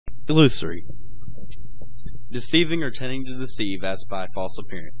Illusory. Deceiving or tending to deceive as by false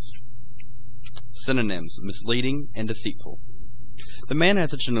appearance. Synonyms: misleading and deceitful. The man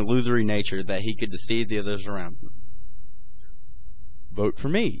has such an illusory nature that he could deceive the others around him. Vote for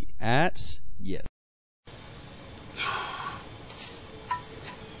me at yes.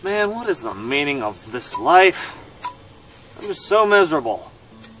 Man, what is the meaning of this life? I'm just so miserable.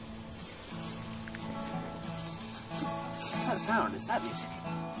 What's that sound? Is that music?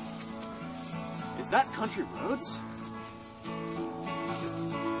 Is that Country Roads?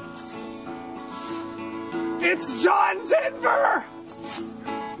 It's John Denver!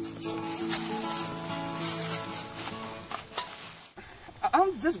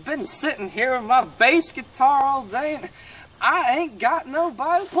 I've just been sitting here with my bass guitar all day and I ain't got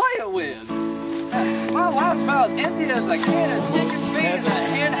nobody to play it with. My life's about as empty as a can of chicken feet in a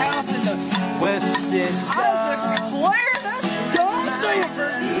hen house in the West End. I'm the player that's John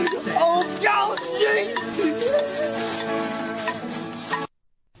Denver. Oh, God, gee!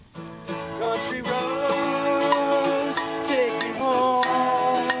 Country roads take me home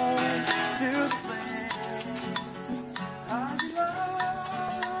to the place I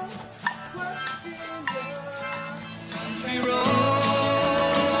love, West Virginia. Country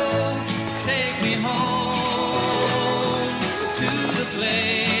roads take me home to the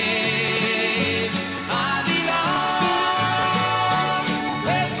place I belong,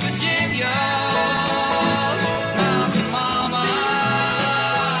 West Virginia. Mountain mama,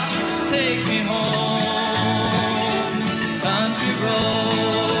 take me home. Country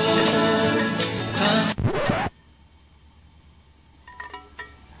roads,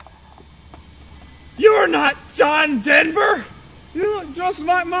 You're not John Denver! You look just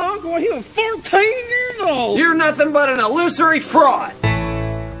like my uncle when he was 14 years old! You're nothing but an illusory fraud!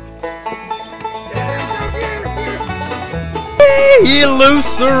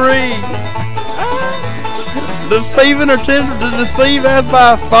 Illusory. Deceiving or tending to deceive as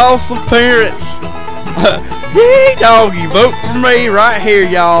by false appearance. Yee doggy, vote for me right here,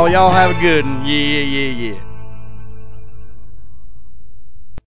 y'all. Y'all have a good one. Yeah.